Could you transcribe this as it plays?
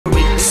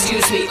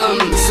excuse me,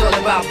 it's all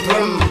about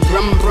brum,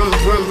 brum, brum,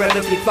 brum,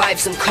 relatively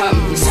vibes and cum.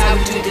 It's how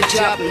we do the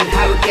job and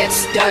how it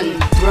gets done.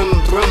 Brum,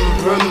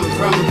 brum, brum,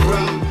 brum,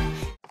 brum.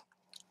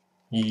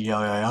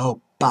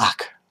 Yo,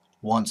 back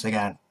once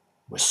again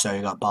with So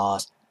You Got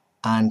Bars,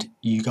 and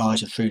you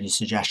guys have threw the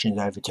suggestions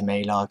over to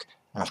me, like,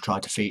 and I've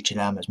tried to feature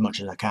them as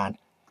much as I can.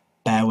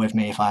 Bear with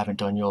me if I haven't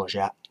done yours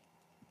yet.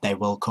 They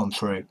will come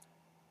through,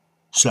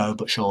 slow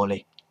but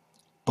surely.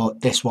 But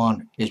this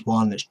one is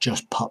one that's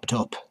just popped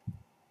up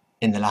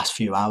in the last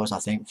few hours, I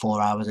think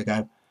 4 hours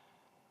ago.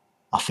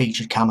 I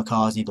featured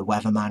Kamakaze, the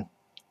Weatherman.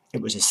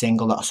 It was a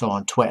single that I saw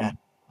on Twitter.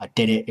 I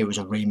did it, it was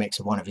a remix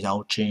of one of his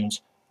old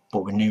tunes,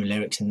 but with new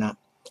lyrics in that.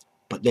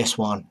 But this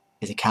one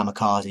is a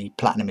Kamakaze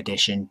Platinum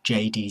Edition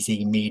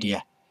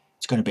JDZmedia.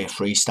 It's going to be a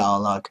freestyle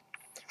like.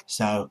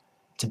 So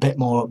it's a bit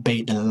more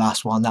upbeat than the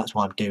last one, that's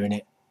why I'm doing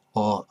it.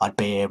 Or I'd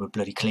be here with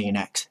bloody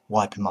Kleenex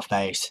wiping my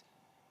face.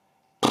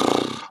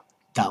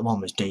 That one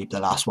was deep, the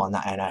last one,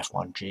 that NF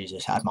one,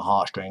 Jesus, had my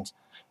heartstrings.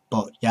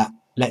 But yeah,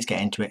 let's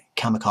get into it.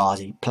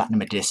 Kamakaze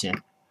Platinum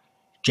Edition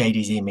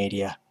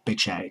JDZmedia,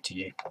 big shout out to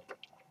you.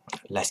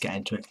 Let's get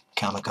into it.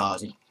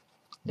 Kamakaze,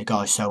 the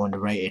guy's so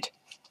underrated.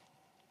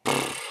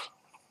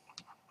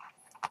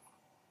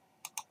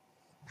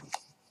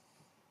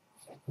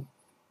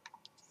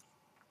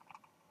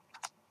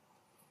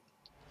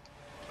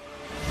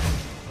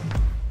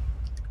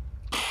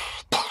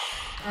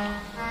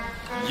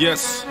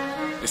 Yes,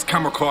 it's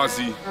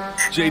Kamakaze,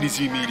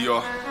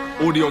 JDZmedia,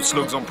 audio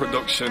slugs on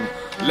production,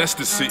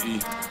 Leicester City,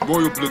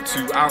 Royal Blood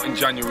 2 out in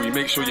January.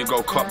 Make sure you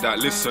go cop that.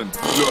 Listen,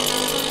 look,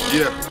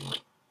 yeah.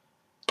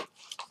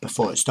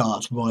 Before it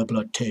starts, Royal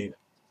Blood 2,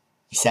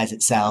 it says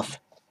itself,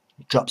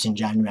 it drops in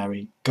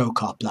January, go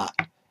cop that.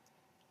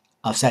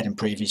 I've said in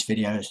previous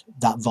videos,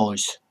 that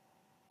voice,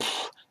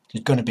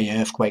 there's going to be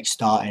earthquakes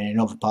starting in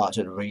other parts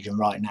of the region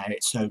right now.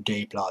 It's so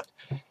deep, like.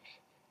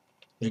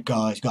 The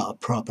guy's got a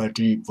proper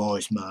deep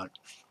voice, man.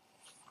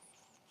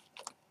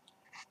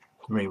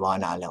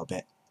 Rewind that a little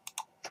bit.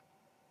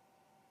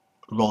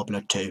 Royal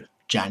Blood 2,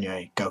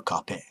 January, go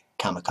cop it.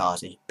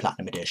 Kamakaze,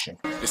 Platinum Edition.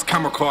 It's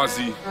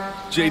Kamakaze,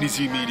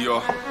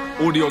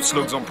 JDZmedia, audio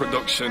slugs on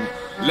production,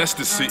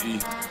 Leicester City,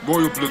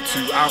 Royal Blood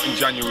 2 out in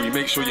January.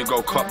 Make sure you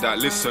go cop that.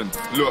 Listen,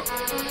 look,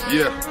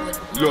 yeah,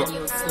 look.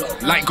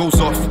 Light goes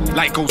off,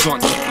 light goes on,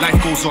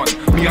 life goes on.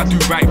 Me, I do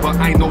right, but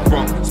I know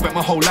wrong. Spent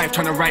my whole life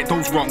trying to right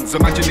those wrongs.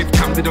 Imagine if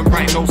Cam didn't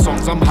write no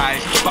songs. I'm high,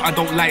 but I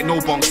don't like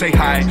no bong. Say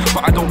hi,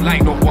 but I don't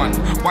like no one.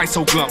 Why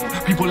so glum?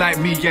 People like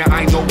me, yeah,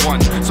 I know one.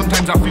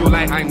 Sometimes I feel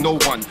like I'm no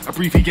one.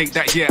 Abbreviate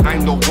that, yeah,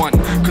 I'm no one.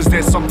 Cause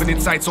there's something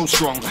inside so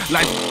strong.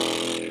 Like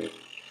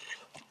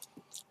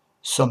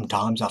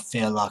sometimes I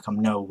feel like I'm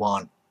no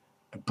one.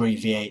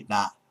 Abbreviate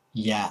that,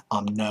 yeah,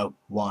 I'm no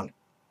one.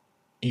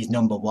 He's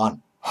number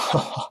one.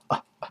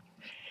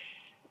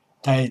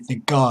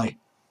 The guy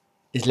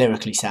is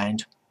lyrically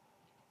sound.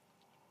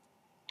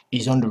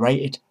 He's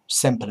underrated,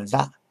 simple as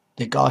that.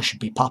 The guy should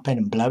be popping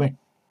and blowing.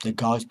 The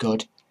guy's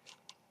good.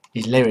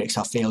 His lyrics,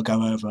 I feel,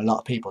 go over a lot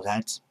of people's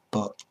heads,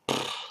 but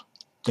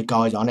the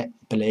guy's on it,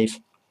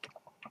 believe.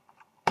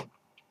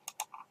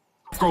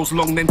 grows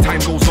long, then time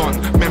goes on.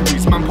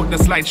 Memories, man, put the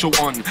slideshow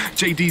on.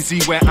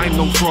 JDZ, where I'm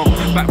known from.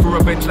 Back for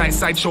revenge like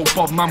Sideshow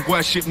Bob. Man,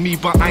 worship me,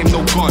 but I'm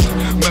no god.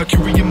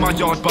 Mercury in my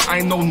yard, but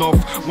I know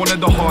of. One of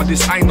the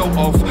hardest I know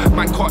of.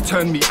 Man can't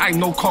turn me, I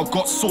know cog.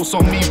 Got sauce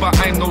on me, but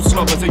I'm no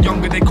slob. As a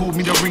younger, they called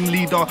me the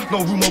ringleader.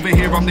 No room over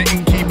here, I'm the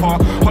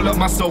innkeeper. Holler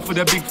myself for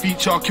the big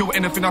feature. Kill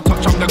anything I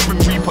touch, I'm the grim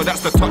reaper.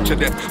 That's the touch of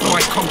them. So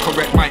I come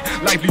correct, my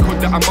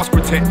livelihood that I must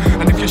protect.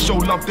 And if you show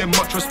love, then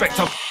much respect.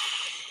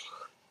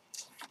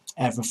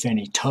 Everything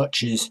he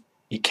touches,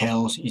 he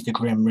kills. He's the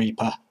Grim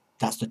Reaper.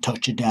 That's the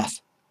touch of death.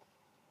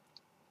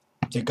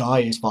 The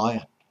guy is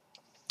fire.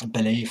 I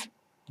believe.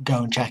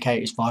 Go and check out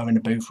his Fire in the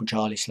Booth with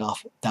Charlie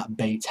Sloth. That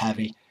beat's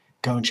heavy.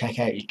 Go and check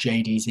out his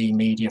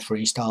JDZmedia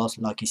Freestyles,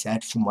 like he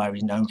said, from where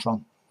he's known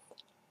from.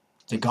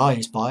 The guy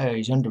is fire.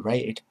 He's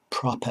underrated.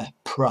 Proper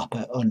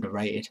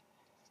underrated.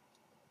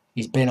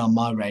 He's been on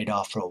my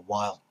radar for a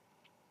while.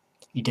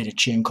 He did a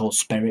tune called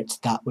Spirits.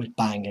 That was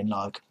banging,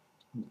 like.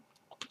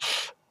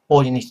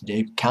 All you need to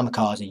do,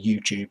 Kamakaze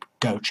YouTube,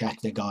 go check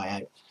the guy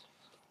out.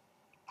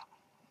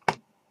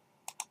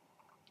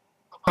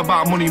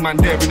 About money, man,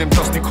 there in them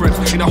dusty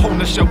cribs. In a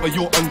homeless shelter,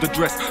 you're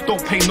underdressed.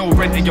 Don't pay no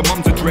rent in your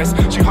mum's address.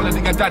 She hollered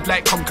at your dad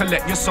like, come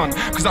collect your son.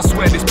 Cause I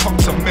swear this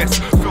punk's a mess.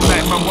 Feel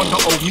like man want to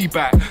hold me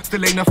back.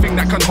 Still ain't a thing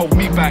that can hold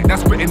me back.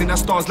 That's written in the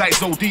stars like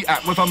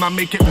Zodiac. Whether man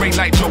make it rain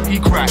like Joe E.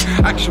 Crack.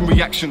 Action,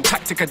 reaction,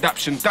 tactic,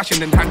 adaption.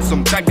 Dashing and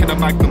handsome, danking a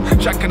magnum.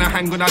 Shanking a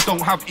hang when I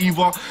don't have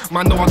either.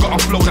 Man, know I got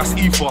a flow that's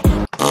evil.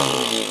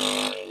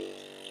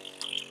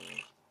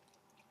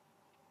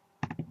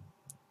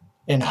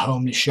 In a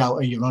homeless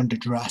shelter, you're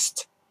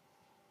underdressed.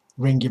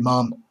 Ring your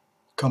mum,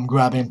 come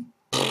grab him,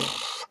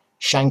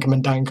 shank him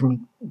and dank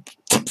him.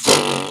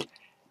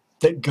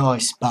 That guy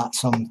spat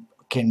some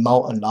fucking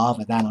molten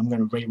lava. Then I'm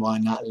going to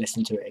rewind that and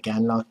listen to it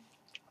again, like.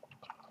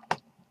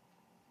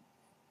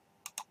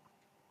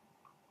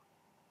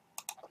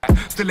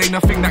 Still ain't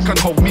nothing that can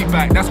hold me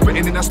back. That's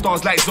written in the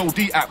stars like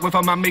Zodiac.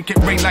 Whether man make it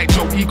rain like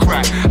Joe E.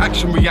 Crack.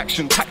 Action,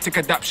 reaction, tactic,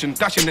 adaption.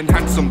 Dashing and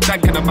handsome,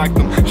 dank in a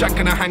magnum. Shank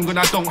and a hang when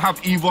I don't have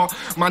either.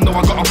 Man know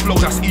I got a flow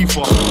that's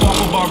ether. Bar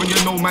for bar and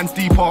you know man's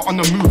deeper. On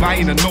the move I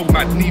ain't a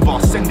nomad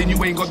neither. Sending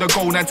you ain't got the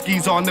gold and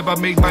geezer. Never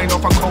made mine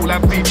off a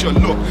collab feature.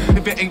 Look,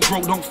 if it ain't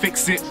broke don't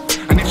fix it.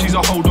 And if she's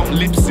a hoe don't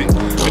lips it.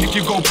 And if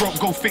you go broke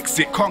go fix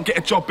it. Can't get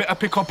a job better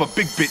pick up a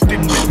big bit.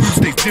 Dimlit, mood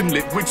stays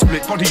dimlit. Wig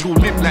split, body go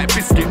limp like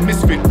biscuit.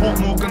 Misfit, bought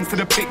Morgans to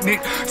the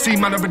picnic. See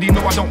man already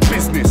know I don't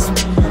business.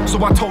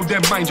 So I told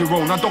them mind your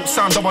own. I don't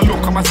sound how I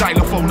look on my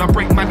xylophone. I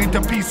break man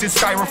into pieces,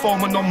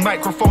 styrofoam and on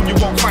microphone. You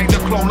won't find a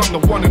clone, I'm the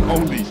one and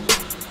only.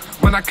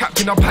 When I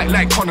captain I pack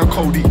like Connor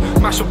Cody.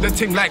 Mash up the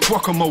ting like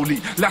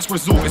guacamole. Last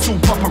resort, it's all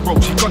Papa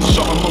Roachy.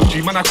 Gunshot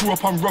emoji, man I grew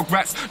up on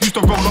Rugrats. Used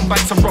to roll on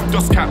bikes and rock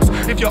dust caps.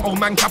 If your old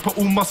man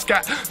capital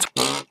Muscat.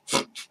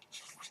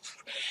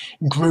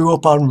 Grew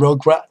up on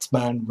Rugrats,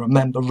 man.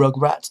 Remember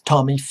Rugrats?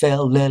 Tommy,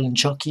 Phil, Lil and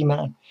Chucky,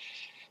 man.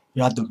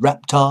 You had the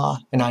Reptar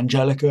and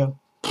Angelica.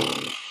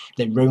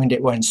 They ruined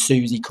it when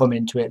Susie come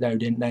into it though,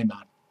 didn't they,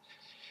 man?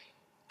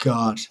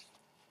 God.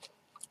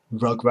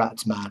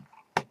 Rugrats, man.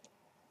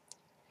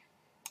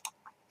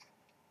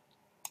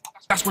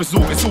 Last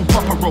resort, it's all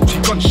Papa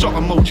Roachy. Gunshot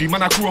emoji,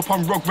 man I grew up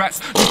on Rugrats.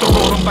 Used to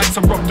roll on bikes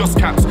and rock dust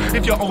caps.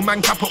 If your old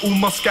man capital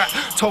Muscat.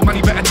 Told man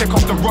he better take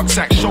off the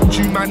rucksack. Showed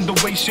you man the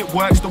way shit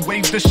works. The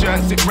wave, the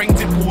shirts, it rains,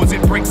 it pours,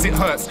 it breaks, it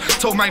hurts.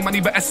 Told my man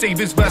he better save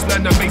his verse,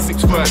 learn the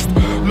basics first.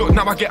 Look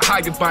now I get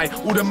hired by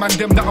all the man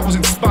them that I was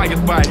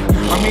inspired by.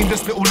 I mean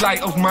this little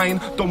light of mine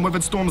done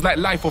weathered storms like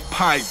Life of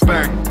Pi.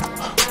 Bang.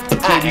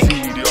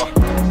 JDZmedia,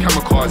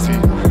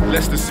 Kamakaze,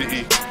 Leicester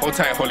City, hold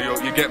tight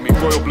Hollyoak, you get me.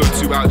 Royal Blood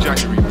 2 out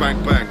January,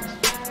 bang bang.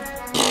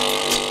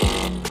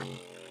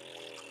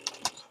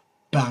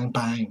 Bang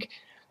bang.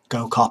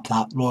 Go cop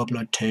that. Royal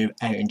Blood 2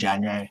 out in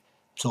January.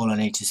 That's all I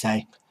need to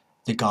say.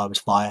 The guy was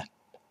fire.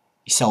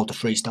 He sold the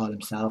freestyle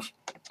himself.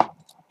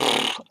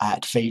 I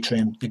had to feature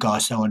him. The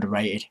guy's so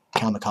underrated.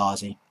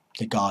 Kamakaze.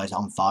 The guy's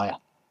on fire.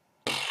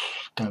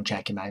 Go and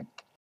check him out.